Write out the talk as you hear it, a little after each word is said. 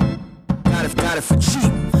got it for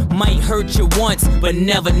cheap. Might hurt you once, but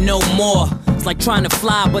never no more. It's like trying to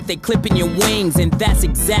fly, but they clipping your wings, and that's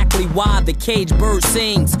exactly why the cage bird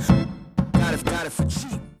sings. Got it for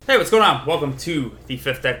cheap. Hey, what's going on? Welcome to the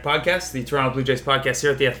Fifth Deck Podcast, the Toronto Blue Jays podcast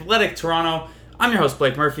here at the Athletic Toronto. I'm your host,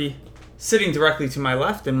 Blake Murphy, sitting directly to my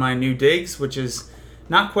left in my new digs, which is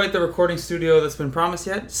not quite the recording studio that's been promised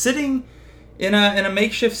yet. Sitting in a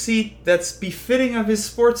makeshift seat that's befitting of his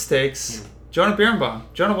sports takes, Jonah Birnbaum.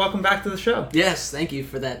 Jonah, welcome back to the show. Yes, thank you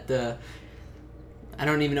for that. I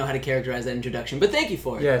don't even know how to characterize that introduction, but thank you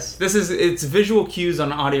for it. Yes, it's visual cues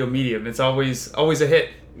on audio medium. It's always a hit.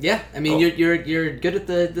 Yeah, I mean you're good at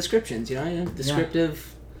the descriptions,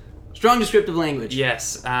 strong descriptive language.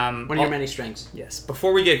 Yes, one of your many strengths. Yes.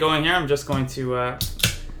 Before we get going here, I'm just going to.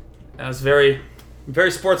 That was very,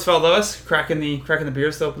 very Sportsfeld of us, cracking the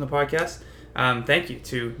beers to open the podcast. Thank you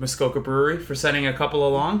to Muskoka Brewery for sending a couple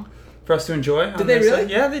along for us to enjoy. Did they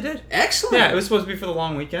really? Yeah, they did. Excellent. Yeah, it was supposed to be for the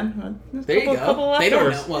long weekend. There you go. Couple they don't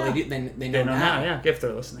leftovers. know. Well, yeah. they know now. Yeah, if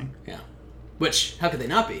they're listening. Yeah. Which, how could they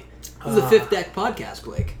not be? This is the Fifth Deck Podcast,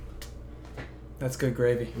 Blake. That's good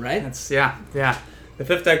gravy. Right? That's yeah. The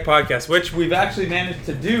Fifth Deck Podcast, which we've actually managed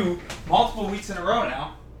to do multiple weeks in a row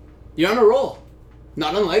now. You're on a roll.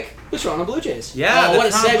 Not unlike the Toronto Blue Jays. Yeah, what the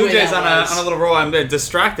a Toronto segue Blue Jays that on a little roll. I'm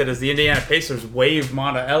distracted as the Indiana Pacers wave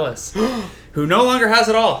Monta Ellis, who no longer has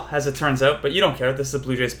it all, as it turns out. But you don't care. This is a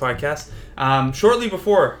Blue Jays podcast. Shortly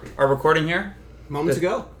before our recording here, Moments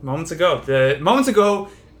ago,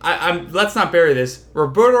 let's not bury this.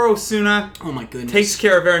 Roberto Osuna oh my goodness, takes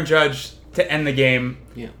care of Aaron Judge to end the game.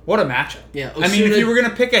 Yeah. What a matchup. Yeah. I mean, if you were going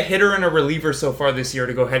to pick a hitter and a reliever so far this year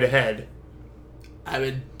to go head-to-head, I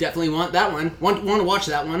would definitely want that one. Want to watch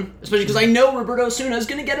that one, especially because I know Roberto Osuna is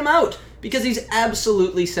going to get him out because he's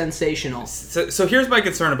absolutely sensational. So here's my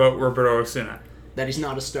concern about Roberto Osuna. That he's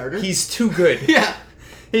not a starter. He's too good. Yeah.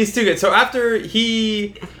 He's too good. So after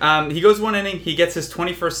he goes one inning, he gets his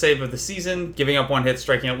 21st save of the season, giving up one hit,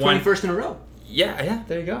 striking out one. 21st in a row. Yeah,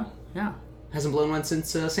 there you go. Yeah. Hasn't blown one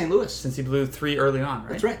since St. Louis. Since he blew 3 early on, right?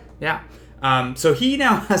 That's right. Yeah. So he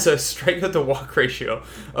now has a strikeout to walk ratio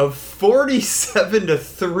of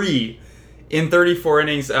 47-3 in 34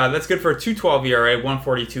 innings. That's good for a 2.12 ERA,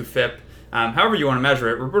 1.42 FIP. However you want to measure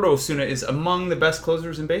it, Roberto Osuna is among the best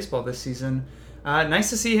closers in baseball this season. Nice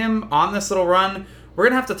to see him on this little run. We're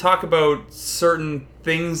going to have to talk about certain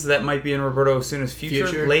things that might be in Roberto Osuna's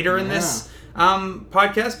future later in this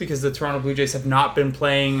podcast because the Toronto Blue Jays have not been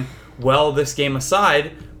playing well this game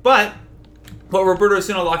aside. But what Roberto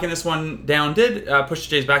Osuna locking this one down did push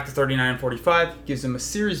the Jays back to 39-45, gives them a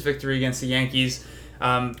series victory against the Yankees.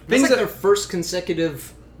 It's like their first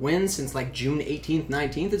consecutive win since like June 18th,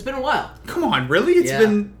 19th. It's been a while. Come on, really? It's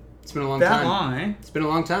been a long that time. long, eh? It's been a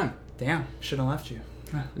long time. Damn, should have left you.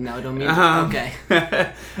 No, I don't mean to. Okay.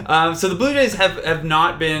 So the Blue Jays have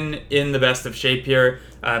not been in the best of shape here.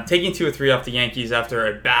 Taking 2-3 off the Yankees after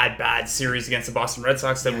a bad series against the Boston Red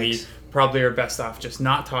Sox that we probably are best off just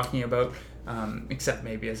not talking about, except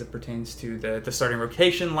maybe as it pertains to the starting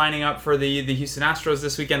rotation lining up for the Houston Astros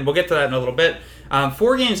this weekend. We'll get to that in a little bit.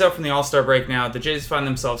 4 games out from the All-Star break now. The Jays find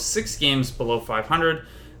themselves 6 games below 500.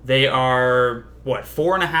 They are,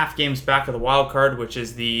 4.5 games back of the wild card, which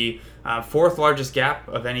is the 4th largest gap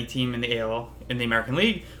of any team in the AL in the American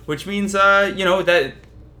League, which means, that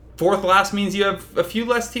 4th last means you have a few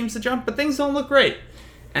less teams to jump, but things don't look great.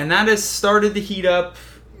 And that has started to heat up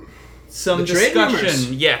some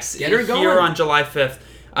discussion. Yes, here on July 5th.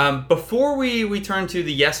 Before we turn to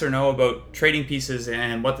the yes or no about trading pieces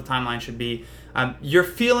and what the timeline should be, your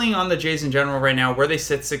feeling on the Jays in general right now, where they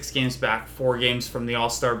sit 6 games back, 4 games from the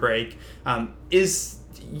All-Star break, is,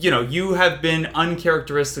 you have been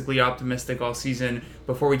uncharacteristically optimistic all season.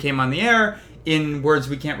 Before we came on the air, in words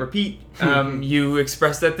we can't repeat, you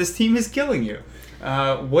expressed that this team is killing you.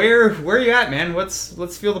 Where are you at, man?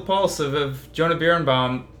 Let's feel the pulse of Jonah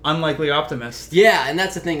Birnbaum, unlikely optimist. Yeah, and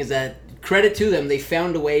that's the thing is that credit to them, they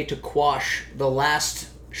found a way to quash the last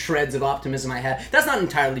shreds of optimism I had. That's not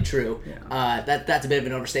entirely true. Yeah. That's a bit of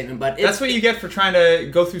an overstatement, but that's what you get for trying to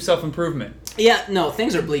go through self-improvement. Yeah, no,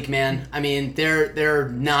 things are bleak, man. I mean, they're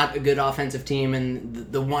not a good offensive team, and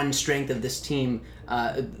the one strength of this team,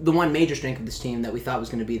 the one major strength of this team that we thought was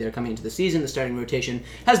going to be there coming into the season, the starting rotation,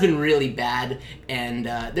 has been really bad, and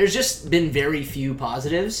there's just been very few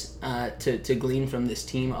positives to glean from this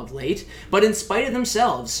team of late. But in spite of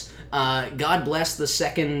themselves, God bless the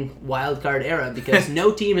second wildcard era, because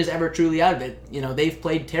no team is ever truly out of it. They've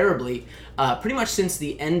played terribly pretty much since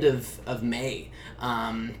the end of May.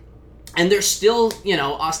 And they're still,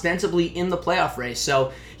 ostensibly in the playoff race.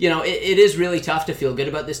 So, it is really tough to feel good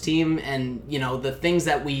about this team. And, the things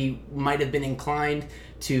that we might have been inclined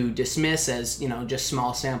to dismiss as, just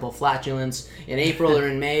small sample flatulence in April or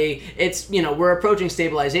in May. It's, we're approaching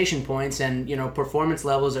stabilization points, and, performance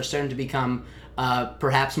levels are starting to become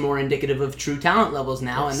perhaps more indicative of true talent levels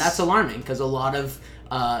now, and that's alarming because a lot of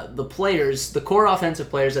the players, the core offensive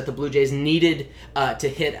players that the Blue Jays needed to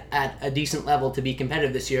hit at a decent level to be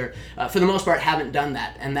competitive this year, for the most part haven't done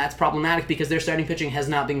that, and that's problematic because their starting pitching has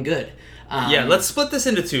not been good. Let's split this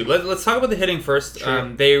into two. Let's talk about the hitting first. Sure.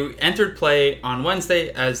 They entered play on Wednesday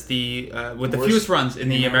as with the fewest runs in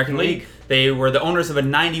the American League. They were the owners of a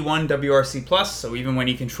 91 WRC+, so even when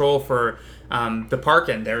you control for the park,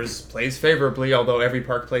 and theirs plays favorably, although every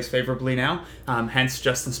park plays favorably now, hence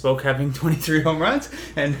Justin Smoak having 23 home runs,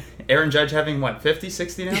 and Aaron Judge having, 50,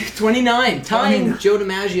 60 now? 29, tying Joe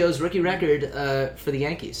DiMaggio's rookie record for the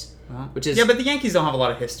Yankees. Which is, yeah, but the Yankees don't have a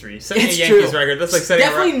lot of history. Setting it's a Yankees true. record, that's like setting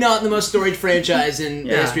definitely not the most storied franchise in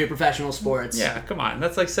the Yeah. history of professional sports. Yeah, come on.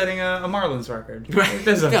 That's like setting a Marlins record. Right. It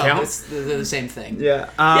doesn't no, count. they're the same thing. Yeah.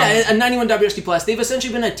 A 91 WRC Plus. They've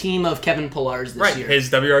essentially been a team of Kevin Pillars this year. His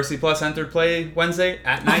WRC Plus entered play Wednesday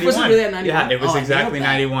at 91. Was it really at 91? Yeah, it was exactly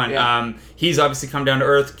 91. Yeah. He's obviously come down to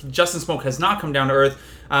earth. Justin Smoak has not come down to earth.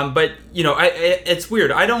 But, it's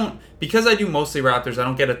weird. Because I do mostly Raptors, I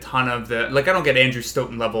don't get a ton of I don't get Andrew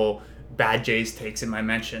Stoughton level bad Jays takes in my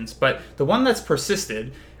mentions. But the one that's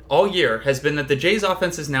persisted all year has been that the Jays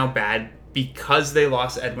offense is now bad because they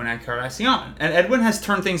lost Edwin Encarnacion. And Edwin has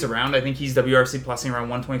turned things around. I think he's WRC plusing around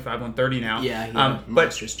 125, 130 now. Yeah, he had a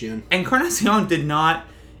monstrous June. Encarnacion did not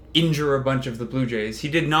injure a bunch of the Blue Jays. He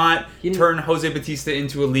did not turn Jose Bautista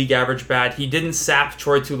into a league average bat. He didn't sap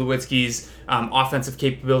Troy Tulowitzki's offensive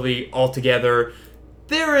capability altogether.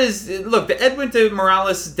 The Edwin to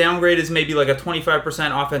Morales downgrade is maybe like a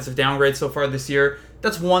 25% offensive downgrade so far this year.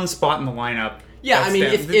 That's one spot in the lineup. Yeah, I mean,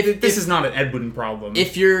 if this is not an Edwin problem.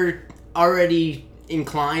 If you're already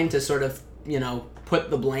inclined to sort of, put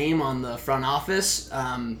the blame on the front office,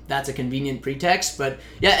 that's a convenient pretext. But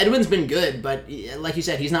yeah, Edwin's been good, but like you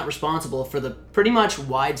said, he's not responsible for the pretty much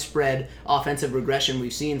widespread offensive regression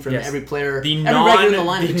we've seen from every player, every regular in the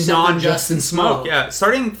lineup except for Justin Smoak. Yeah,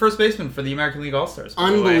 starting first baseman for the American League All-Stars.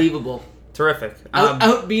 Unbelievable. Terrific.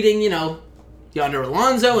 Outbeating, Yonder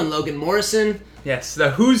Alonso and Logan Morrison. Yes,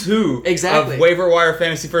 the who's who exactly. of waiver wire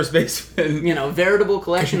fantasy first baseman. Veritable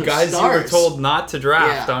collection of guys stars. you were told not to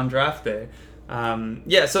draft on draft day.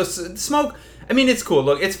 So Smoak, I mean, it's cool.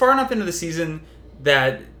 Look, it's far enough into the season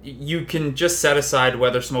that you can just set aside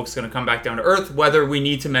whether Smoak's going to come back down to earth, whether we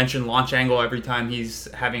need to mention launch angle every time he's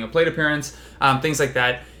having a plate appearance, things like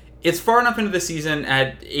that. It's far enough into the season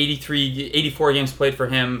at 84 games played for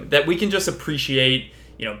him that we can just appreciate,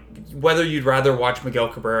 whether you'd rather watch Miguel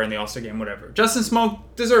Cabrera in the All-Star game, whatever. Justin Smoak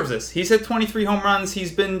deserves this. He's hit 23 home runs.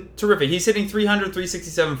 He's been terrific. He's hitting 300,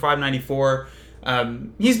 367, 594.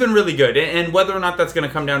 He's been really good, and whether or not that's going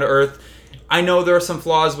to come down to earth, I know there are some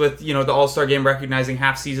flaws with the All-Star game recognizing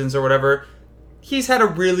half seasons or whatever. He's had a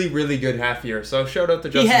really, really good half year, so shout out to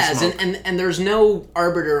Justin Smoak. He has, and there's no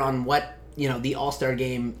arbiter on what the All-Star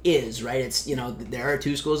game is, right? It's there are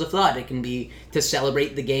two schools of thought. It can be to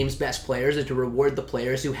celebrate the game's best players or to reward the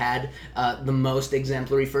players who had the most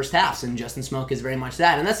exemplary first halves, and Justin Smoak is very much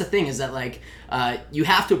that. And that's the thing, is that you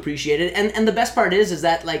have to appreciate it, and the best part is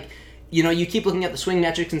that you keep looking at the swing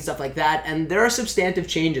metrics and stuff like that, and there are substantive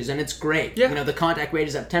changes, and it's great. Yeah. The contact rate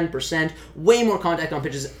is up 10%, way more contact on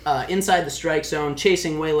pitches inside the strike zone,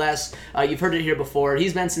 chasing way less. You've heard it here before.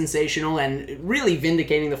 He's been sensational and really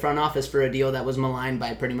vindicating the front office for a deal that was maligned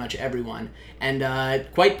by pretty much everyone, and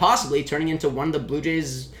quite possibly turning into one of the Blue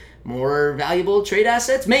Jays' more valuable trade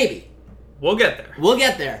assets, maybe. We'll get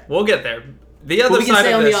there. The other we can side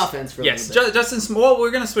stay of on this, the offense for a yes, little bit. Justin Smoak. Well,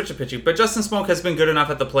 we're going to switch to pitching, but Justin Smoak has been good enough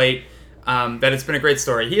at the plate that it's been a great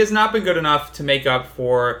story. He has not been good enough to make up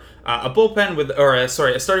for a bullpen a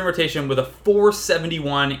starting rotation with a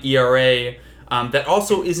 4.71 ERA. That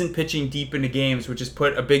also isn't pitching deep into games, which has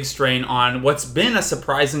put a big strain on what's been a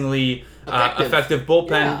surprisingly effective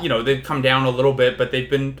bullpen. Yeah. They've come down a little bit, but they've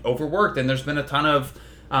been overworked, and there's been a ton of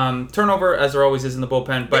turnover, as there always is in the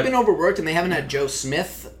bullpen. But they've been overworked, and they haven't had Joe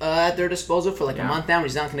Smith at their disposal for a month now.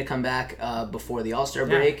 He's not going to come back before the All-Star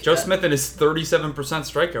break. Joe Smith and his 37%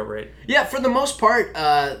 strikeout rate. Yeah, for the most part,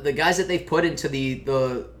 the guys that they've put into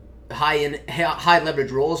the high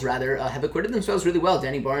leverage roles have acquitted themselves really well.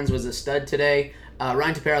 Danny Barnes was a stud today.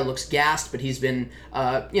 Ryan Tepera looks gassed, but he's been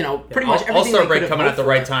pretty much everything. All-Star break coming at the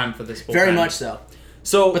right time for this bullpen. Very much so.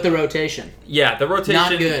 But the rotation. Yeah, the rotation.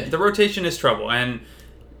 Not good. The rotation is trouble, and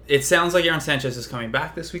it sounds like Aaron Sanchez is coming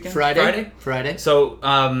back this weekend. Friday. So,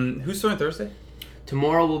 who's throwing Thursday?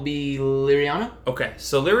 Tomorrow will be Liriano. Okay,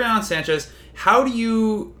 so Liriano, Sanchez. How do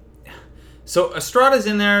you... So, Estrada's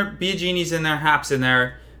in there, Biagini's in there, Happ's in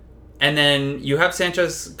there. And then you have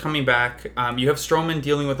Sanchez coming back. You have Stroman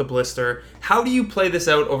dealing with a blister. How do you play this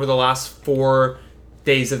out over the last 4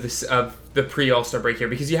 days of the pre-All-Star break here?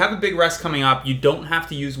 Because you have a big rest coming up. You don't have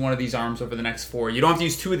to use one of these arms over the next 4. You don't have to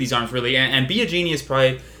use 2 of these arms, really. And Biagini is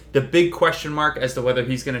probably the big question mark as to whether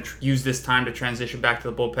he's going to use this time to transition back to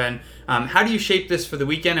the bullpen. How do you shape this for the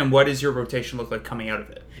weekend, and what does your rotation look like coming out of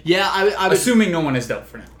it? Yeah, I would... Assuming no one is dealt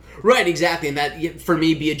for now. Right, exactly. And that, for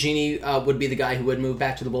me, Biagini would be the guy who would move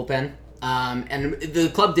back to the bullpen. And the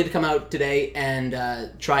club did come out today and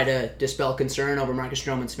try to dispel concern over Marcus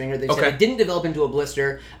Stroman's finger. They said it didn't develop into a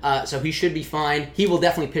blister, so he should be fine. He will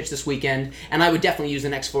definitely pitch this weekend, and I would definitely use the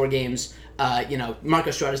next 4 games. Marco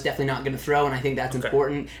Estrada's definitely not going to throw, and I think that's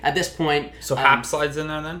important at this point. So Happ slides in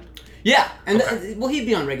there then? Yeah, and he'd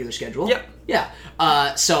be on regular schedule. Yep. Yeah.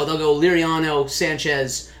 So they'll go Liriano,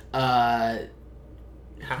 Sanchez,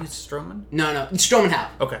 Stroman? No, Stroman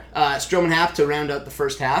Happ. Okay. Stroman Happ to round out the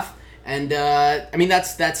first half. And,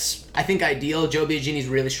 that's I think, ideal. Joe Biagini's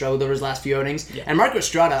really struggled over his last few outings. Yeah. And Marco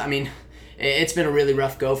Estrada, it's been a really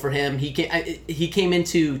rough go for him. He came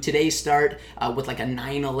into today's start with like a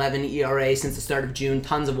 9.11 ERA since the start of June.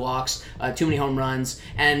 Tons of walks, too many home runs,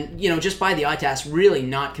 and just by the eye test, really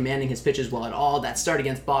not commanding his pitches well at all. That start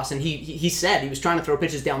against Boston, he said he was trying to throw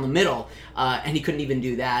pitches down the middle, and he couldn't even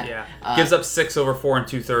do that. Yeah, gives up 6 over 4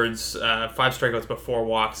 2/3, 5 strikeouts but 4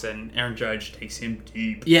 walks, and Aaron Judge takes him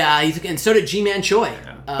deep. Yeah, and so did Ji-Man Choi.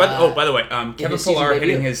 Yeah. By the way, Kevin Pillar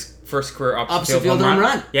hitting his first career opposite field home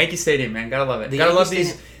run. Yankee Stadium, man. Gotta love it. Gotta love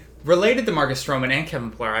these. Related to Marcus Stroman and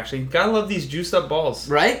Kevin Pillar, actually. Gotta love these juiced up balls.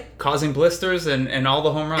 Right? Causing blisters and all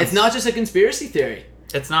the home runs. It's not just a conspiracy theory.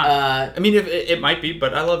 It's not. it might be,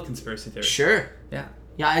 but I love conspiracy theories. Sure. Yeah.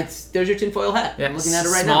 Yeah, there's your tinfoil hat. Yeah. I'm looking at it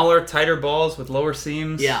right now. Smaller, tighter balls with lower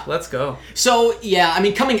seams. Yeah. Let's go. So,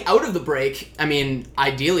 coming out of the break,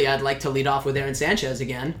 ideally I'd like to lead off with Aaron Sanchez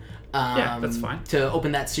again. Yeah, that's fine. To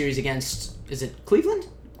open that series against, is it Cleveland?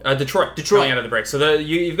 Detroit coming out of the break. So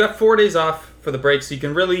you've got 4 days off for the break, so you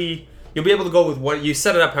can you'll be able to go with what you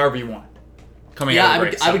set it up however you want. Coming out of the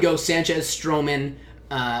break. I would go Sanchez, Stroman.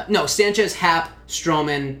 Sanchez, Happ,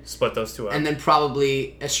 Stroman. Split those 2 up. And then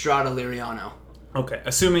probably Estrada, Liriano. Okay,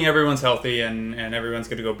 assuming everyone's healthy and everyone's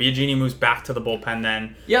going to go. Biagini moves back to the bullpen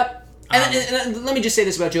then. Yep. And let me just say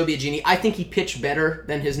this about Joe Biagini. I think he pitched better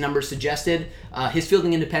than his numbers suggested. His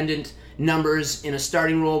fielding independent numbers in a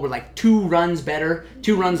starting role were like 2 runs better,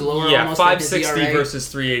 2 runs lower. Yeah, almost 560 like versus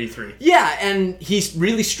 383. Yeah, and he's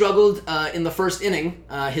really struggled in the first inning.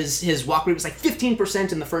 His walk rate was like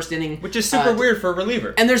 15% in the first inning, which is super weird for a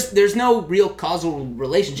reliever. And there's no real causal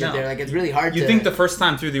relationship there. Like, it's really hard. You think the first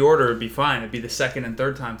time through the order would be fine? It'd be the second and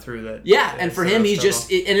third time through that. Yeah, and for him, he's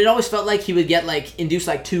just and it always felt like he would get induce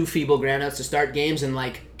 2 feeble groundouts to start games and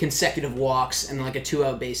consecutive walks and a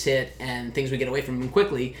 2-out base hit, and things would get away from him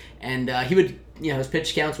quickly, and he would, his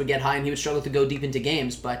pitch counts would get high and he would struggle to go deep into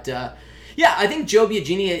games. But I think Joe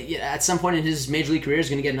Biagini at some point in his major league career is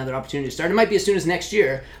going to get another opportunity to start. It might be as soon as next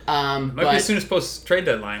year. Might be as soon as post-trade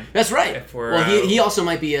deadline. That's right. He also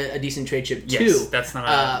might be a decent trade chip too. Yes, that's not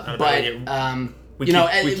a bad idea.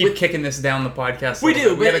 We keep kicking this down the podcast. We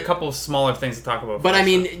do. We had a couple of smaller things to talk about. But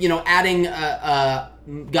adding a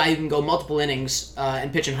guy who can go multiple innings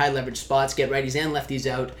and pitch in high leverage spots, get righties and lefties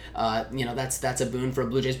out. That's a boon for a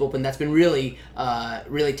Blue Jays bullpen that's been really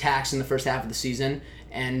taxed in the first half of the season.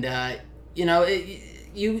 And I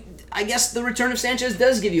guess the return of Sanchez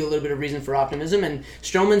does give you a little bit of reason for optimism. And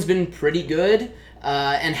Stroman's been pretty good,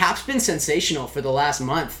 and Happ's been sensational for the last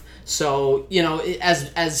month. So,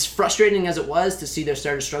 as frustrating as it was to see their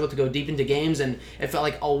starters struggle to go deep into games, and it felt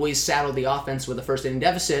like always saddled the offense with a first inning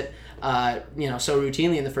deficit, so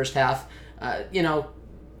routinely in the first half, you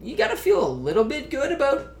got to feel a little bit good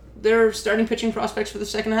about their starting pitching prospects for the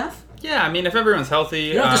second half. Yeah, if everyone's healthy...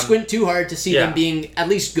 You don't have to squint too hard to see them being at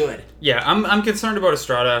least good. Yeah, I'm concerned about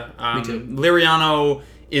Estrada. Me too. Liriano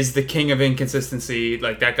is the king of inconsistency.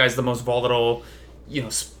 That guy's the most volatile, he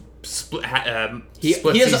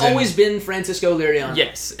has always been Francisco Liriano.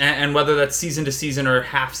 Yes, and whether that's season to season or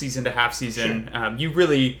half season to half season, you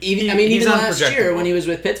really... Even last year when he was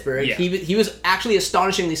with Pittsburgh, he was actually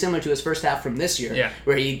astonishingly similar to his first half from this year,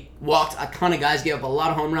 where he walked a ton of guys, gave up a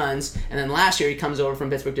lot of home runs, and then last year he comes over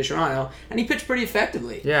from Pittsburgh to Toronto, and he pitched pretty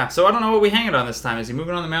effectively. Yeah, so I don't know what we hang it on this time. Is he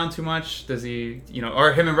moving on the mound too much? Does he,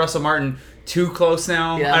 or him and Russell Martin too close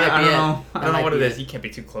now? Yeah, I don't know. I don't know what it is. You can't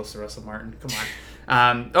be too close to Russell Martin. Come on.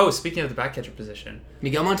 Speaking of the back catcher position,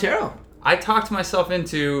 Miguel Montero. I talked myself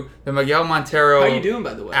into the Miguel Montero. How are you doing,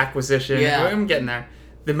 by the way? Acquisition. Yeah. I'm getting there.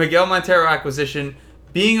 The Miguel Montero acquisition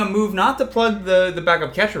being a move not to plug the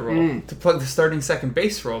backup catcher role, to plug the starting second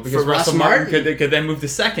base role, because For Russell Russ Martin Martin. could then move to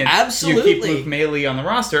second. Absolutely. You keep Luke Maile on the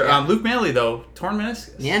roster. Yeah. Luke Maile, though, torn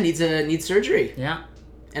meniscus. Yeah, needs surgery. Yeah.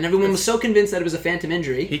 And everyone was so convinced that it was a phantom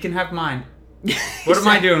injury. He can have mine. What am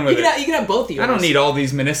I doing with you it? You can have both of yours. I don't need all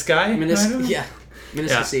these menisci.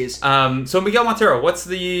 Meniscuses. So Miguel Montero,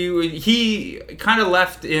 he kind of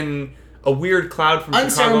left in a weird cloud from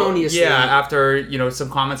Unceremoniously. Chicago. Yeah, after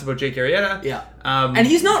some comments about Jake Arrieta. Yeah. And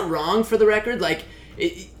he's not wrong, for the record. Like,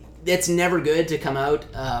 it's never good to come out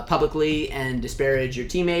publicly and disparage your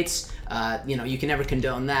teammates. You can never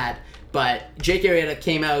condone that. But Jake Arrieta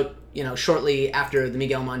came out, shortly after the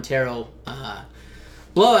Miguel Montero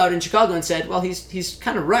blowout in Chicago and said, well, he's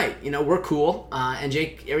kind of right. We're cool. And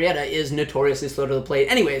Jake Arrieta is notoriously slow to the plate.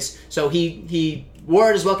 Anyways, so he wore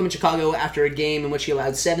out his welcome in Chicago after a game in which he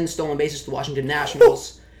allowed 7 stolen bases to the Washington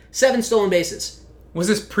Nationals. 7 stolen bases. Was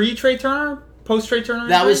this pre-Trey Turner? Post-Trey Turner?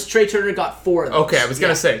 That was Trey Turner got 4 of those. Okay, I was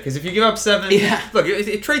going to say, because if you give up 7... Yeah. Look,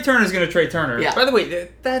 if Trey Turner's going to Trey Turner. Yeah. By the way,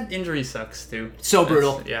 that injury sucks, too. So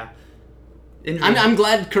brutal. Yeah. I'm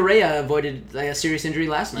glad Correa avoided a serious injury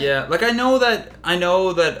last night. Yeah, like I know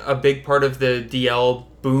that a big part of the DL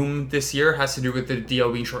boom this year has to do with the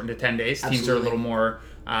DL being shortened to 10 days. Absolutely. Teams are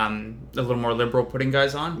a little more liberal putting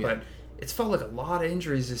guys on, but it's felt like a lot of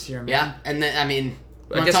injuries this year, man. Yeah, and then, I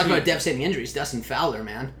when guess talking about devastating injuries, Dustin Fowler,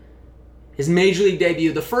 man. His Major League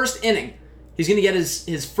debut, the first inning, he's going to get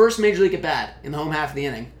his first Major League at-bat in the home half of the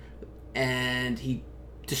inning, and he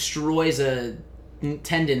destroys a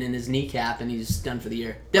tendon in his kneecap, and he's done for the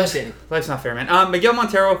year. Devastating. Life's not fair, man. Miguel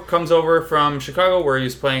Montero comes over from Chicago, where he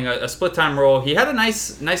was playing a split-time role. He had a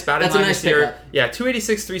nice batting That's a line nice this year. pickup. Yeah,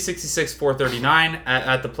 286, 366, 439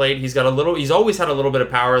 at the plate. He's always had a little bit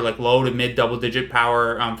of power, like low to mid double-digit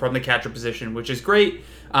power from the catcher position, which is great.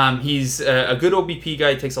 He's a good OBP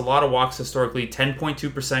guy. He takes a lot of walks historically,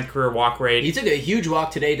 10.2% career walk rate. He took a huge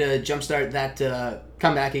walk today to jumpstart that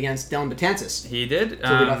comeback against Dylan Betances. He did.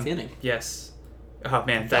 To lead off the inning. Yes. Oh,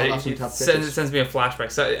 man. Fell off some It tough sends me a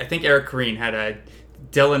flashback. So I think Eric Kareen had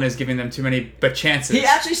Dylan is giving them too many chances. He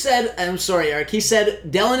actually said, I'm sorry, Eric, he said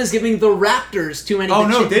Dylan is giving the Raptors too many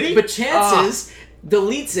did he? chances.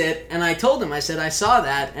 Deletes it, and I told him, I said, I saw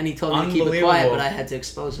that, and he told me to keep it quiet, but I had to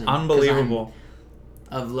expose him. Unbelievable.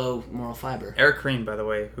 Of low moral fiber. Eric Kareen, by the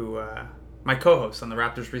way, who my co-host on the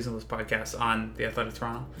Raptors Reasonless podcast on The Athletic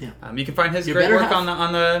Toronto. Yeah. You can find his Your great better work half.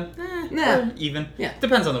 on the even. Yeah.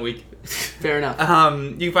 Depends on the week. Fair enough.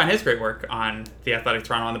 You can find his great work on The Athletic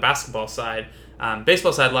Toronto on the basketball side.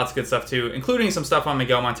 Baseball side, lots of good stuff too, including some stuff on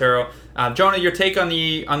Miguel Montero. Jonah, your take on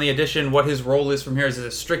the addition, what his role is from here? Is it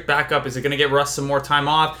a strict backup? Is it going to get Russ some more time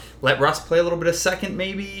off? Let Russ play a little bit of second,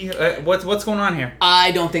 maybe? What's going on here?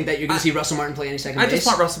 I don't think that you're going to see Russell Martin play any second base. I just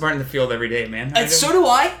want Russell Martin in the field every day, man. So do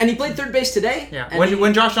I, and he played third base today. Yeah. And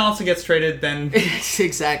When Josh Donaldson gets traded, then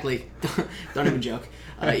exactly. Don't even joke.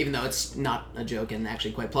 Even though it's not a joke and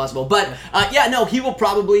actually quite plausible. But he will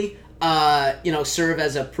probably serve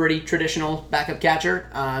as a pretty traditional backup catcher.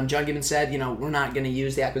 John Gibbons said, we're not going to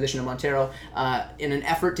use the acquisition of Montero in an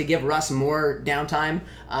effort to give Russ more downtime.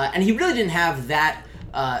 And he really didn't have that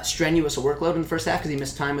strenuous a workload in the first half because he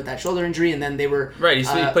missed time with that shoulder injury, and then they were... Right, he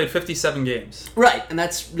played 57 games. Right, and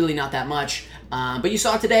that's really not that much. But you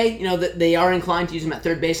saw today, that they are inclined to use him at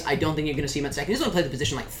third base. I don't think you're going to see him at second. He's only played the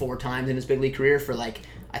position 4 times in his big league career for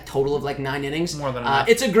a total of 9 innings. More than enough.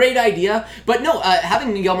 It's a great idea. But no,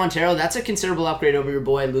 having Miguel Montero, that's a considerable upgrade over your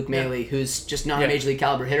boy Luke Maile, who's just not a major league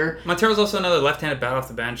caliber hitter. Montero's also another left-handed bat off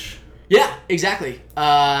the bench. Yeah, exactly.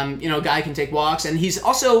 Guy can take walks, and he's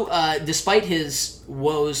also, despite his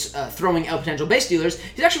woes throwing out potential base stealers,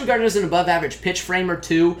 he's actually regarded as an above-average pitch framer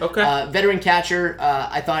too. Okay. Veteran catcher.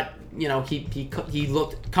 I thought he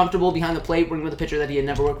looked comfortable behind the plate, working with a pitcher that he had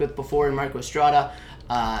never worked with before in Marco Estrada.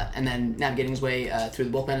 And then navigating his way through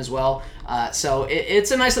the bullpen as well. So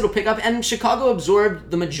it's a nice little pickup. And Chicago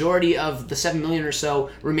absorbed the majority of the $7 million or so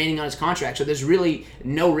remaining on his contract. So there's really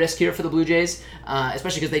no risk here for the Blue Jays,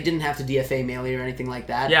 especially because they didn't have to DFA Maile or anything like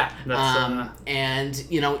that. Yeah. That's, and,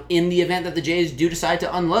 in the event that the Jays do decide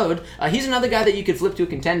to unload, he's another guy that you could flip to a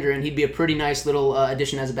contender, and he'd be a pretty nice little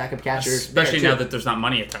addition as a backup catcher. Especially now that there's not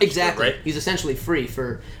money attached exactly. to it, right? He's essentially free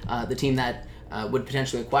for the team that would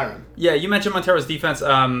potentially acquire him. Yeah, you mentioned Montero's defense.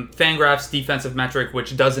 Fangraphs defensive metric,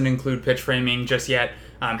 which doesn't include pitch framing just yet,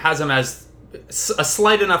 has him as a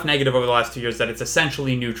slight enough negative over the last 2 years that it's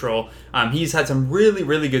essentially neutral. He's had some really,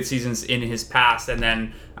 really good seasons in his past, and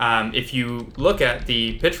then if you look at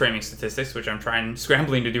the pitch framing statistics, which I'm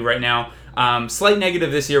scrambling to do right now, slight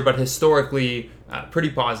negative this year, but historically pretty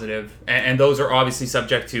positive, and those are obviously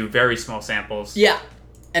subject to very small samples. Yeah.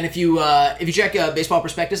 And if you check Baseball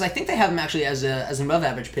Prospectus, I think they have him actually as an above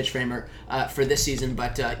average pitch framer for this season.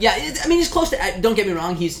 But he's close to. Don't get me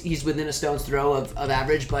wrong, he's within a stone's throw of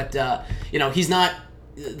average, but he's not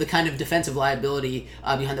the kind of defensive liability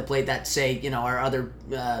behind the plate that, say, our other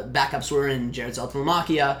backups were in Jared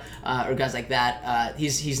Saltalamacchia or guys like that.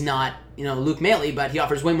 He's not Luke Maile, but he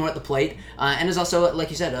offers way more at the plate and is also, like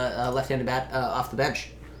you said, a left-handed bat off the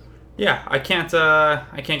bench. Yeah, I can't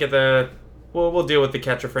get the. We'll deal with the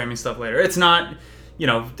catcher framing stuff later. It's not,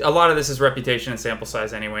 a lot of this is reputation and sample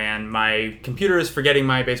size anyway, and my computer is forgetting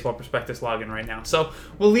my Baseball Prospectus login right now. So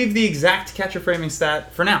we'll leave the exact catcher framing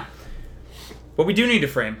stat for now. What we do need to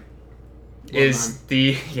frame is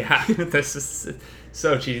this is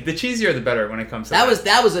so cheesy. The cheesier the better when it comes to that.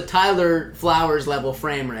 That was a Tyler Flowers level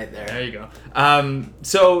frame right there. There you go.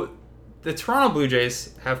 So the Toronto Blue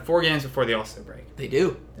Jays have 4 games before the All-Star break. They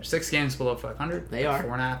do. They're 6 games below 500. They are.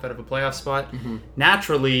 4.5 out of a playoff spot. Mm-hmm.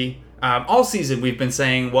 Naturally, all season we've been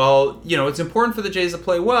saying, well, it's important for the Jays to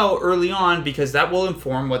play well early on because that will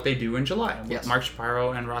inform what they do in July. And what Mark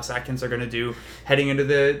Shapiro and Ross Atkins are going to do heading into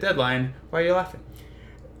the deadline. Why are you laughing?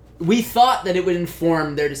 We thought that it would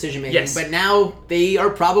inform their decision-making, but now they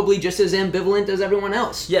are probably just as ambivalent as everyone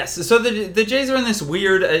else. Yes, so the Jays are in this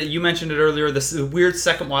weird, you mentioned it earlier, this weird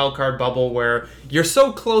second wildcard bubble where you're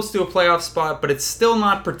so close to a playoff spot, but it's still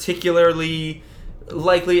not particularly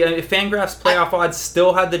likely. Fangraphs playoff odds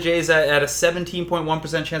still had the Jays at a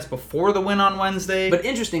 17.1% chance before the win on Wednesday. But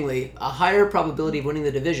interestingly, a higher probability of winning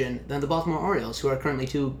the division than the Baltimore Orioles, who are currently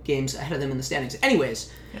 2 games ahead of them in the standings.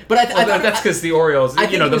 Anyways, but that's because the Orioles,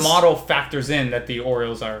 the model factors in that the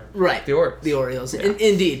Orioles are the Orioles. The Orioles,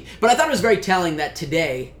 indeed. But I thought it was very telling that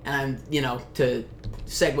today, and to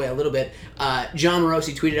segue a little bit, John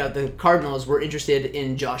Morosi tweeted out the Cardinals were interested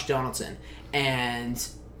in Josh Donaldson, and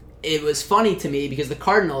it was funny to me because the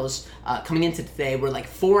Cardinals, coming into today, were like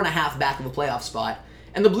 4.5 back of a playoff spot,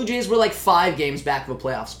 and the Blue Jays were like 5 games back of a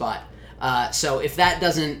playoff spot. So if that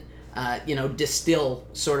doesn't, distill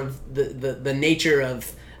sort of the nature of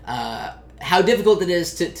how difficult it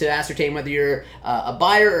is to ascertain whether you're a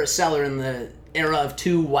buyer or a seller in the era of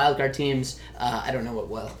 2 wildcard teams, I don't know what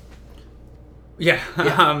will. Yeah.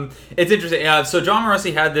 It's interesting. So John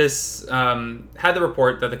Morosi had the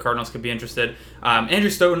report that the Cardinals could be interested. Andrew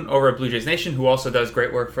Stoughton over at Blue Jays Nation, who also does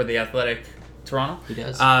great work for the Athletic Toronto, he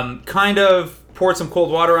does. Kind of poured some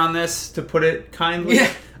cold water on this, to put it kindly.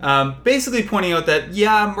 Yeah. Basically pointing out that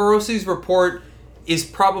Morosi's report is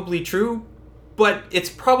probably true, but it's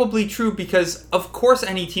probably true because of course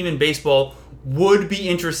any team in baseball would be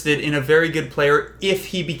interested in a very good player if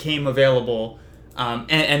he became available.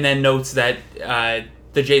 And then notes that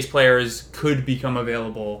the Jays players could become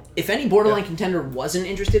available. If any borderline contender wasn't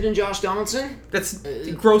interested in Josh Donaldson, that's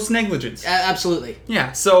gross negligence. Absolutely.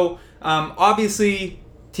 Yeah. So obviously,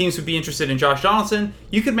 teams would be interested in Josh Donaldson.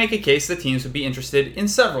 You could make a case that teams would be interested in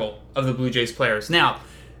several of the Blue Jays players. Now,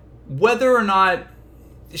 whether or not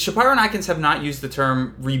Shapiro and Atkins have not used the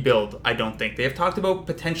term rebuild, I don't think. They have talked about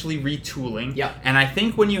potentially retooling. Yeah. And I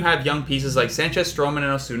think when you have young pieces like Sanchez, Stroman, and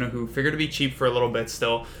Osuna, who figure to be cheap for a little bit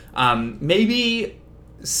still, maybe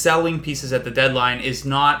selling pieces at the deadline is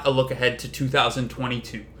not a look ahead to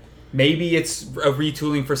 2022. Maybe it's a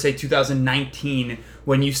retooling for, say, 2019,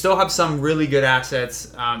 when you still have some really good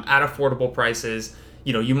assets at affordable prices.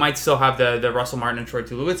 You might still have the Russell Martin and Troy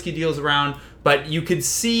Tulowitzki deals around, but you could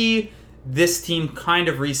see this team kind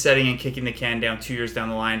of resetting and kicking the can down 2 years down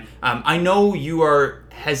the line. I know you are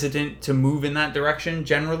hesitant to move in that direction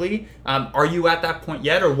generally. Are you at that point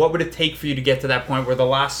yet, or what would it take for you to get to that point where the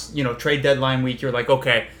last trade deadline week you're like,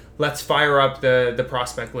 okay, let's fire up the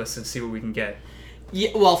prospect list and see what we can get?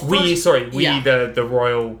 Yeah, well, first, the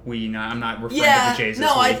royal we. No, I'm not referring to the Jays.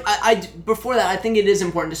 No, I before that, I think it is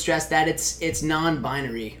important to stress that it's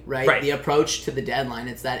non-binary, right? The approach to the deadline,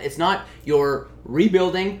 it's that it's not you're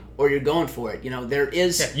rebuilding or you're going for it. There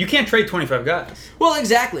is you can't trade 25 guys. Well,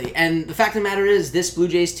 exactly, and the fact of the matter is, this Blue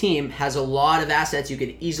Jays team has a lot of assets you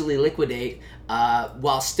could easily liquidate,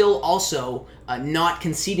 while still also not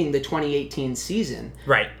conceding the 2018 season.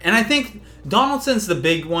 Right, and I think Donaldson's the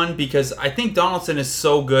big one because I think Donaldson is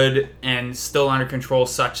so good and still under control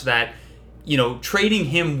such that trading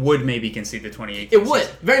him would maybe concede the 2018 It would,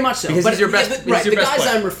 season. very much so. Because he's your best the guys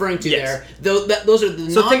player. I'm referring to there, those are the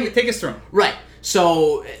So take us through them. Right.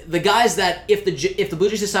 So the guys that if the Blue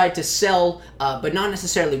Jays decide to sell, but not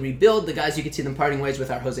necessarily rebuild, the guys you could see them parting ways with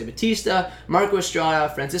are Jose Bautista, Marco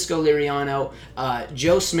Estrada, Francisco Liriano,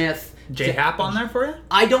 Joe Smith. Jay Happ on there for you?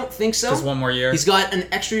 I don't think so. Just one more year. He's got an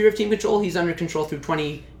extra year of team control. He's under control through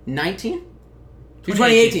 2019? Through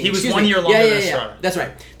 2018. He was 1 year longer than Estrada. That's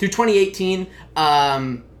right. Through 2018.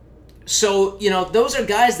 So, those are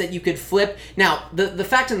guys that you could flip. Now, the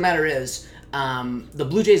fact of the matter is, the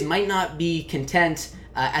Blue Jays might not be content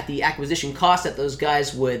at the acquisition cost that those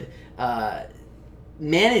guys would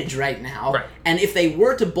manage right now. Right. And if they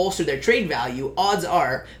were to bolster their trade value, odds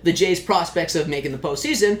are the Jays' prospects of making the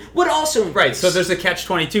postseason would also increase. Right, so there's a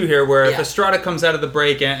catch-22 here where if Yeah. Estrada comes out of the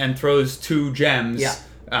break and throws 2 gems... Yeah.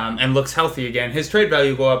 And looks healthy again, his trade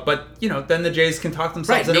value will go up, but, then the Jays can talk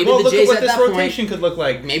themselves Right, into, maybe the look Jays at what at this that point- rotation could look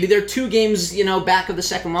like. Maybe they're 2 games, back of the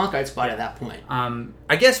second wildcard spot at that point.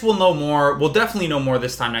 I guess we'll know more. We'll definitely know more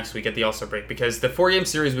this time next week at the All-Star break because the 4-game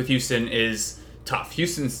series with Houston is tough.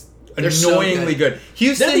 Houston's They're so annoyingly good.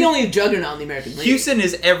 Houston, They're the only juggernaut in the American League. Houston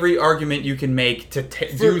is every argument you can make to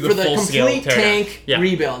do the for the full-scale complete teardown. tank Yeah.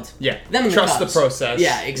 rebuild. Yeah. Them and the Trust Cubs. the process.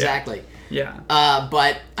 Yeah, exactly. Yeah.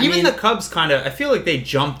 But I Even mean, the Cubs kind of, I feel like they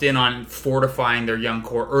jumped in on fortifying their young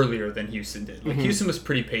core earlier than Houston did. Like, Houston was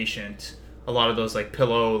pretty patient. A lot of those,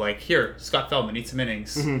 here, Scott Feldman, need some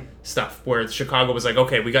innings stuff, where Chicago was like,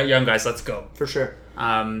 okay, we got young guys, let's go. for sure.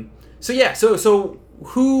 So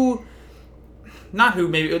who, not who,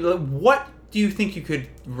 maybe, what do you think you could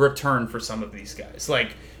return for some of these guys?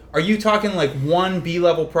 Like, are you talking one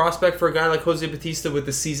B-level prospect for a guy like Jose Bautista with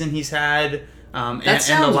the season he's had? That sounds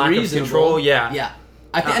and the lack reasonable. of control, yeah. Yeah.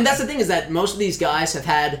 And that's the thing is that most of these guys have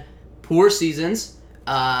had poor seasons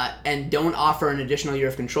and don't offer an additional year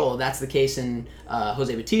of control. That's the case in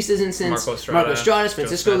Jose Bautista's instance. Marco Estrada,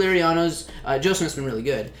 Francisco Joe Smith. Liriano's. Joe Smith's been really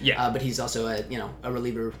good. Yeah. But he's also a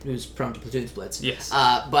reliever who's prone to platoon splits. Yes.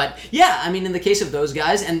 But yeah, I mean, in the case of those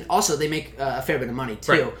guys, and also they make a fair bit of money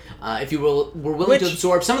too. Right. If you were willing to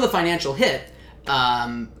absorb some of the financial hit.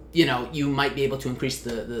 You might be able to increase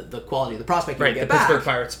the quality of the prospect you Right, get the back. Pittsburgh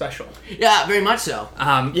Pirates special. Yeah, very much so.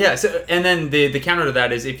 So, and then the counter to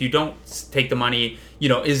that is if you don't take the money,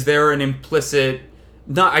 is there an implicit...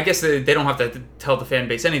 Not, I guess they don't have to tell the fan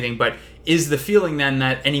base anything, but is the feeling then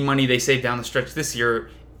that any money they save down the stretch this year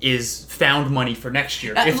is found money for next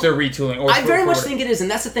year if they're retooling? Or I very much think it is,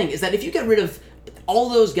 and that's the thing, is that if you get rid of all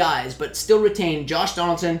those guys, but still retain Josh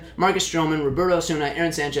Donaldson, Marcus Stroman, Roberto Osuna,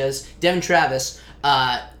 Aaron Sanchez, Devin Travis,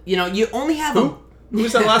 you only have Who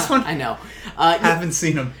was that last one? I know. Haven't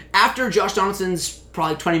seen him. After Josh Donaldson's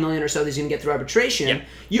probably $20 million or so that he's going to get through arbitration, Yeah.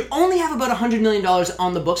 you only have about $100 million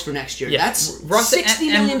on the books for next year. Yeah. That's $60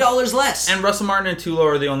 million less. And Russell Martin and Tulo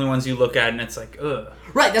are the only ones you look at, and it's like, ugh.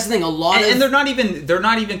 Right, that's the thing. And they're not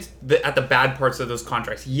even at the bad parts of those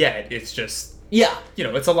contracts yet. It's just Yeah.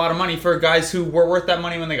 It's a lot of money for guys who were worth that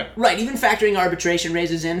money when they got it. Right, even factoring arbitration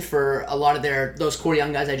raises in for a lot of those core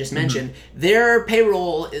young guys I just mentioned, their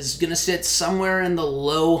payroll is going to sit somewhere in the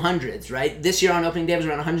low hundreds, right? This year on opening day was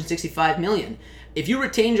around $165 million. If you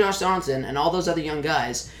retain Josh Donaldson and all those other young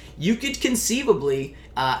guys, you could conceivably,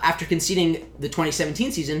 after conceding the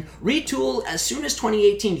 2017 season, retool as soon as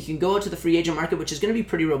 2018. You can go out to the free agent market, which is going to be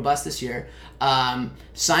pretty robust this year.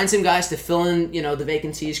 Sign some guys to fill in, the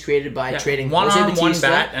vacancies created by trading one Jose arm, Bautista.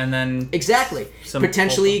 one bat, and then Exactly.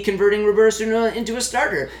 Potentially converting Roberto Osuna into a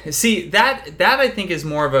starter. see that I think is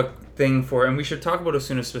more of a thing for, and we should talk about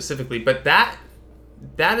Osuna specifically, but that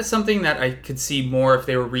is something that I could see more if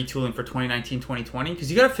they were retooling for 2019-2020,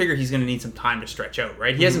 because you got to figure he's going to need some time to stretch out,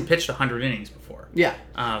 right? He hasn't pitched 100 innings before. Yeah.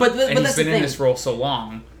 And but he's that's been the in thing. this role so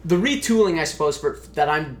long. The retooling, I suppose, that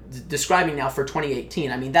I'm describing now for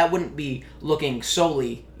 2018, I mean, that wouldn't be looking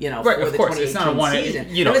solely, Right, for of the course, 2018 it's not a one. season.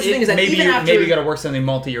 Maybe And that's the thing is that even after, you got to work something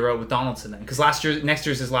multi-year out with Donaldson then, because next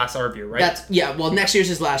year's his last RB year, right? Next year's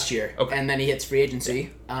his last year, Okay. and then he hits free agency.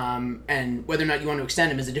 And whether or not you want to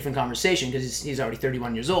extend him is a different conversation because he's already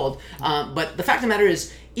 31 years old. But the fact of the matter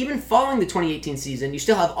is, even following the 2018 season, you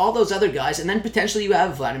still have all those other guys, and then potentially you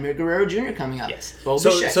have Vladimir Guerrero Jr. coming up. Yes. Bo So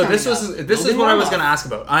Bichette this coming up, is Logan what I was Warmoth. going to ask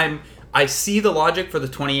about. I see the logic for the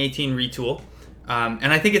 2018 retool,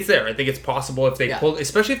 and I think it's there. I think it's possible if they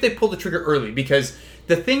especially if they pull the trigger early, because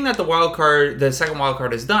the thing that the second wild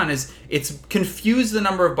card has done is it's confused the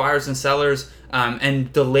number of buyers and sellers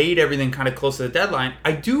and delayed everything kind of close to the deadline.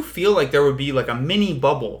 I do feel like there would be like a mini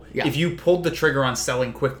bubble if you pulled the trigger on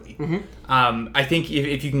selling quickly. I think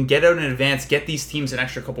if you can get out in advance, get these teams an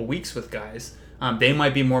extra couple weeks with guys, they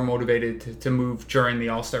might be more motivated to move during the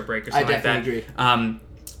All-Star break or something like that. I definitely agree.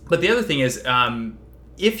 But the other thing is,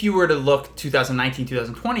 if you were to look 2019,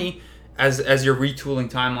 2020 as your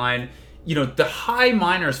retooling timeline, the high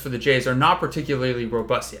minors for the Jays are not particularly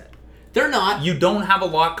robust yet. They're not. You don't have a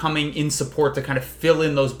lot coming in support to kind of fill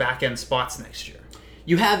in those back-end spots next year.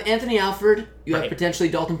 You have Anthony Alford. You have Right. potentially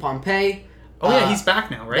Dalton Pompey. Oh, yeah, he's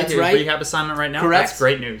back now, right? That's His right. rehab assignment right now? Correct. That's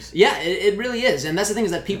great news. Yeah, it really is, and that's the thing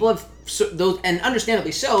is that people have and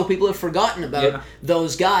understandably so, people have forgotten about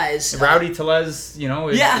those guys. Rowdy Tellez,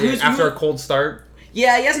 who's after a cold start.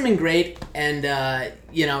 Yeah, he hasn't been great, and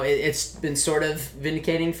it's been sort of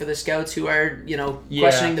vindicating for the scouts who are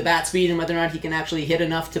questioning the bat speed and whether or not he can actually hit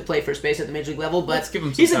enough to play first base at the major league level. But Let's give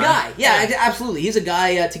him some he's time. a guy. Yeah, absolutely. He's a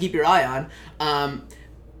guy to keep your eye on.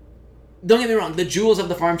 Don't get me wrong. The jewels of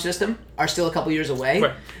the farm system are still a couple years away.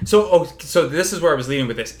 Right. So this is where I was leading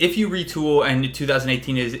with this. If you retool and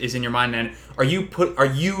 2018 is in your mind, then are you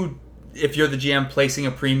if you're the GM placing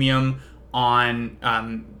a premium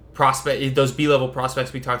on prospect, those B-level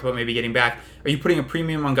prospects we talked about maybe getting back, are you putting a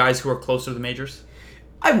premium on guys who are closer to the majors?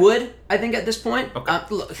 I would, I think, at this point. Okay.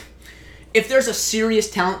 Look, if there's a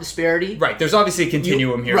serious talent disparity... Right, there's obviously a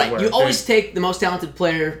continuum here. Right, you always take the most talented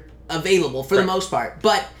player available for the most part.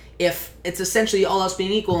 But if it's essentially all else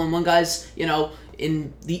being equal and one guy's,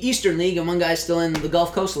 in the Eastern League and one guy's still in the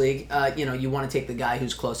Gulf Coast League, you want to take the guy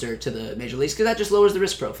who's closer to the major leagues because that just lowers the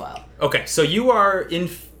risk profile. Okay, so you are in...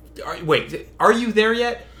 Wait, are you there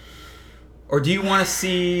yet? Or do you want to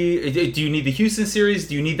see... Do you need the Houston series?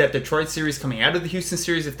 Do you need that Detroit series coming out of the Houston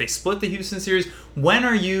series? If they split the Houston series, when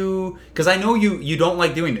are you... Because I know you don't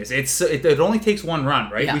like doing this. It only takes one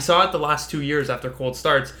run, right? Yeah. We saw it the last 2 years after cold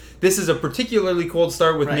starts. This is a particularly cold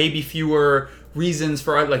start with maybe fewer reasons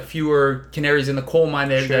for... fewer canaries in the coal mine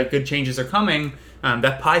that good changes are coming.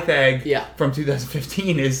 That Pythag from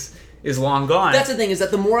 2015 is long gone. That's the thing, is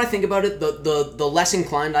that the more I think about it, the less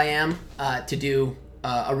inclined I am to do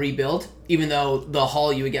a rebuild, even though the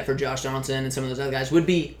haul you would get for Josh Donaldson and some of those other guys would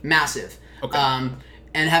be massive. Okay.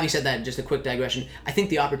 And having said that, just a quick digression, I think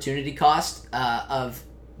the opportunity cost of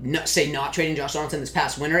not trading Josh Donaldson this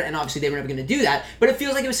past winter, and obviously they were never going to do that, but it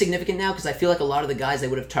feels like it was significant now because I feel like a lot of the guys they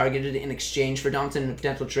would have targeted in exchange for Donaldson in a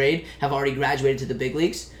potential trade have already graduated to the big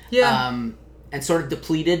leagues. Yeah. And sort of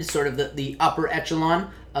depleted sort of the upper echelon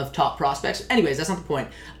of top prospects. Anyways, that's not the point.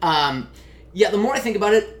 The more I think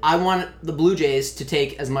about it, I want the Blue Jays to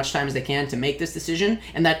take as much time as they can to make this decision,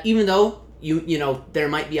 and that even though there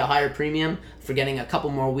might be a higher premium for getting a couple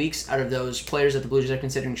more weeks out of those players that the Blue Jays are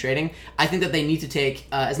considering trading, I think that they need to take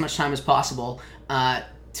as much time as possible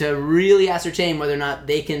to really ascertain whether or not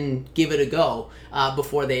they can give it a go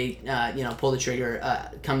before they pull the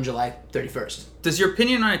trigger come July 31st. Does your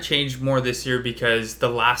opinion on it change more this year because the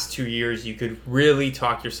last 2 years you could really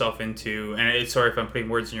talk yourself into, and sorry if I'm putting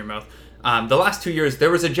words in your mouth, the last 2 years there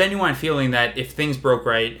was a genuine feeling that if things broke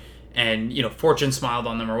right and fortune smiled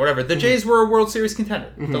on them or whatever, the Jays were a World Series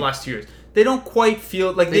contender the last 2 years. They don't quite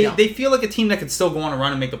feel like they feel like a team that could still go on a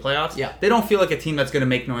run and make the playoffs. Yeah. They don't feel like a team that's going to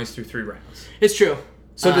make noise through 3 rounds. It's true.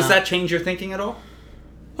 So does that change your thinking at all?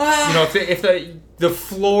 If the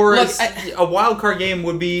floor is a wild card game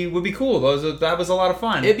would be cool. That was a lot of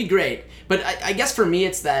fun. It'd be great. But I guess for me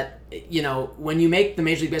it's that when you make the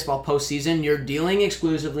Major League Baseball postseason, you're dealing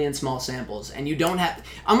exclusively in small samples, and you don't have,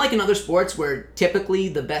 unlike in other sports where typically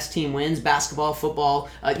the best team wins, basketball, football,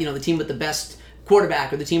 the team with the best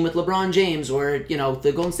quarterback or the team with LeBron James or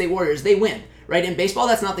the Golden State Warriors, they win, right? In baseball,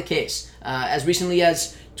 that's not the case. As recently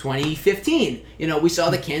as 2015, we saw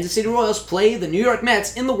the Kansas City Royals play the New York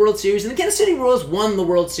Mets in the World Series, and the Kansas City Royals won the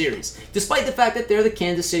World Series, despite the fact that they're the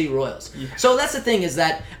Kansas City Royals. Yeah. So that's the thing, is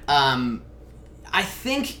that I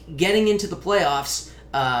think getting into the playoffs,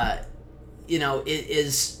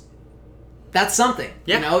 that's something.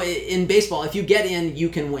 Yeah. In baseball, if you get in, you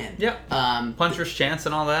can win. Yeah. Puncher's chance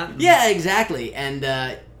and all that. Yeah, exactly. And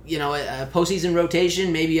a postseason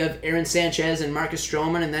rotation, maybe of Aaron Sanchez and Marcus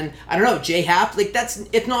Stroman, and then I don't know, Jay Happ.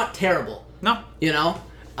 It's not terrible. No.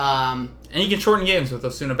 And you can shorten games with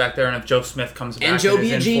Osuna back there, and if Joe Smith comes back, and Joe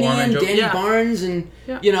Biagini and Danny Barnes, and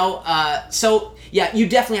so you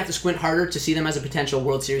definitely have to squint harder to see them as a potential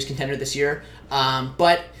World Series contender this year.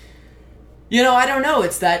 But I don't know.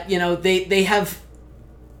 It's that they have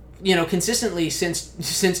consistently since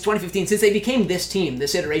 2015, since they became this team,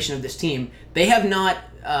 this iteration of this team, they have not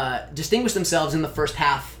distinguished themselves in the first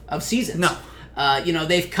half of seasons. No.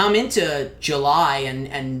 They've come into July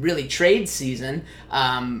and really trade season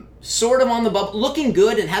sort of on the bubble, looking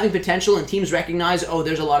good and having potential, and teams recognize,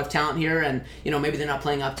 there's a lot of talent here, and maybe they're not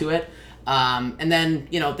playing up to it. And then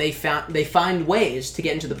they find ways to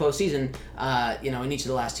get into the postseason in each of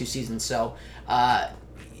the last 2 seasons. So and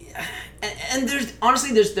there's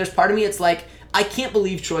honestly there's part of me, it's like, I can't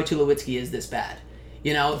believe Troy Tulowitzki is this bad.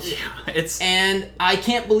 And I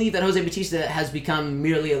can't believe that Jose Bautista has become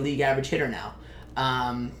merely a league average hitter now.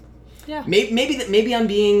 Maybe I'm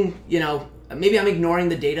being, maybe I'm ignoring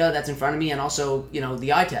the data that's in front of me, and also,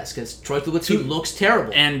 the eye test, because Troy Tulowitzki looks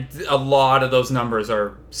terrible. And a lot of those numbers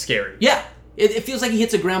are scary. Yeah, It feels like he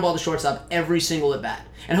hits a ground ball to shortstop every single at bat.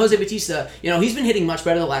 And Jose Bautista, he's been hitting much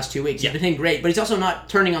better the last 2 weeks. He's been hitting great, but he's also not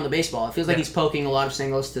turning on the baseball. It feels like he's poking a lot of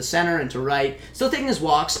singles to center and to right. Still taking his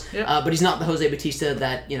walks, but he's not the Jose Bautista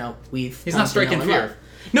that He's not striking fear.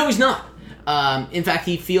 No, he's not. In fact,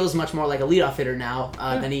 he feels much more like a leadoff hitter now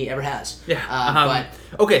than he ever has.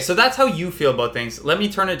 Okay, so that's how you feel about things. Let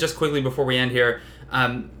me turn it just quickly before we end here.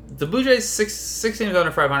 The Blue Jays, six games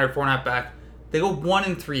under 500, 4.5 back. They go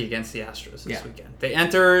 1-3 against the Astros this weekend. They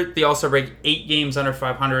enter the All-Star break 8 games under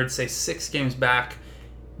 500, say 6 games back.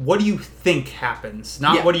 What do you think happens?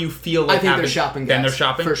 Not what do you feel like happens. I think they're shopping guys. Then they're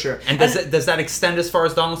shopping? For sure. And does that extend as far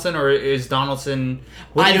as Donaldson, or is Donaldson...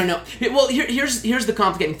 I don't know. Well, here's the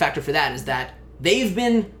complicating factor for that, is that they've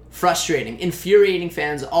been frustrating, infuriating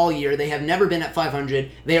fans all year. They have never been at 500.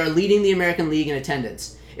 They are leading the American League in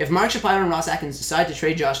attendance. If Mark Shapiro and Ross Atkins decide to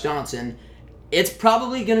trade Josh Donaldson, it's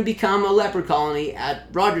probably going to become a leper colony at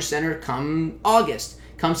Rogers Center come August,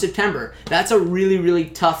 come September. That's a really, really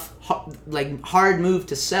tough, hard move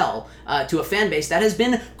to sell to a fan base that has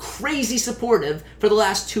been crazy supportive for the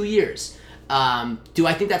last 2 years. Do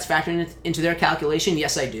I think that's factoring into their calculation?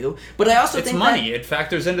 Yes, I do. But I also think money. It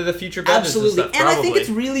factors into the future budgets. Absolutely. And stuff, I think it's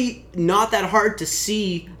really not that hard to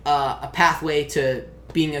see a pathway to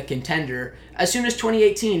being a contender as soon as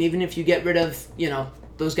 2018, even if you get rid of,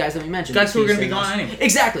 those guys that we mentioned. Guys who are going to be gone anyway.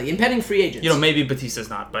 Exactly. Impending free agents. Maybe Batista's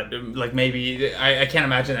not, but maybe I can't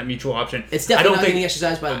imagine that mutual option. It's definitely not getting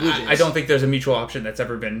exercised by the Blue Jays. I don't think there's a mutual option that's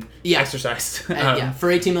ever been exercised. For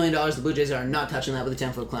 $18 million, the Blue Jays are not touching that with a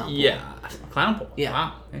 10-foot clown pole. Yeah. Clown pole? Yeah.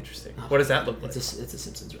 Wow. Interesting. What does that look like? It's a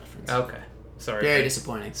Simpsons reference. Okay. Sorry. Very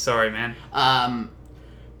disappointing. Sorry, man.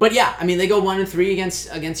 But yeah, they go 1-3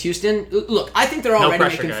 against Houston. Look, I think they're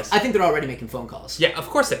already making phone calls. Yeah, of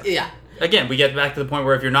course they are. Yeah. Again, we get back to the point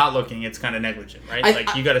where if you're not looking, it's kind of negligent,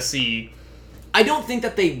 right? You got to see. I don't think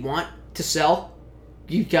that they want to sell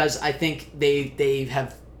because I think they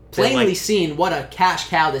have plainly seen what a cash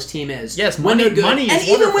cow this team is. Yes, when they're good, money is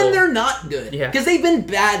and wonderful. Even when they're not good, because they've been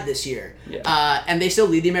bad this year, and they still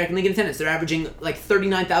lead the American League in attendance. They're averaging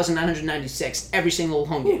 39,996 every single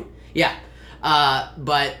home game. Yeah,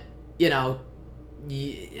 but you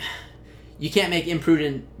can't make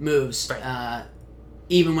imprudent moves. Right.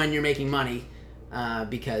 Even when you're making money,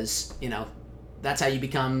 because, that's how you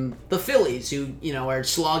become the Phillies, who, are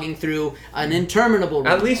slogging through an interminable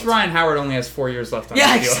run. At least Ryan Howard only has 4 years left on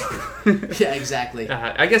his deal. Yeah, exactly.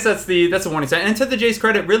 I guess that's a warning sign. And to the Jays'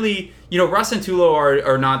 credit, really, Russ and Tulo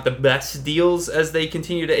are not the best deals as they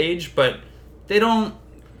continue to age, but they don't...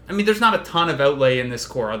 there's not a ton of outlay in this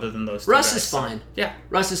core other than those two Russ guys, is fine. Yeah.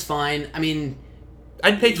 Russ is fine.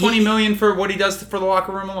 I'd pay $20 million for what he does for the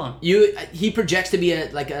locker room alone. He projects to be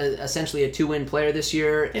essentially a 2-win player this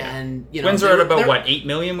year, and wins are at about $8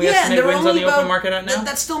 million. We estimate wins on the open market at now.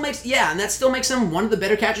 That still makes him one of the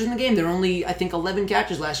better catchers in the game. There were only 11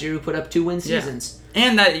 catchers last year who put up 2-win seasons.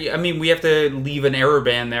 And that we have to leave an error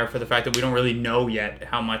band there for the fact that we don't really know yet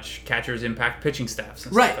how much catchers impact pitching staffs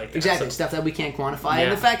and stuff like that. Exactly, stuff that we can't quantify. And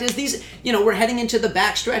the fact is, these we're heading into the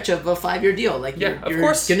back stretch of a 5-year deal. You're of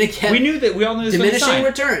course, gonna get we all knew this diminishing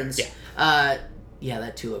returns. Yeah,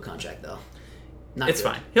 that Tulo contract though. It's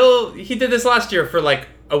fine. He did this last year for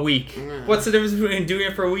a week. What's the difference between doing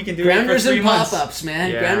it for a week and doing it for 3 months? Grounders and pop-ups,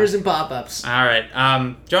 man. Yeah. Grounders and pop-ups. All right,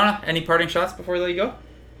 Jonah, any parting shots before we let you go?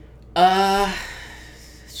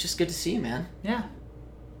 It's just good to see you, man. Yeah.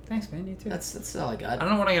 Thanks, man. You too. That's all I got. I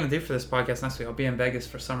don't know what I'm gonna do for this podcast next week. I'll be in Vegas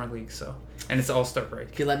for Summer League, and it's All-Star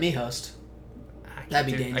break. If you let me host,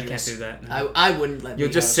 that'd be dangerous. I can't do that. No. I wouldn't let. You'll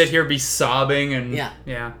just host. sit here, be sobbing, and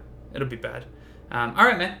yeah, it'll be bad. All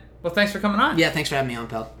right, man. Well, thanks for coming on. Yeah, thanks for having me on,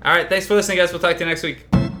 pal. All right, thanks for listening, guys. We'll talk to you next week.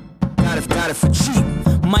 Got it for cheap.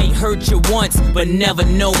 Might hurt you once, but never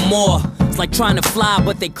no more. It's like trying to fly,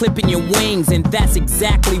 but they clipping your wings, and that's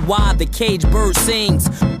exactly why the cage bird sings.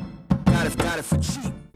 Got it for cheap.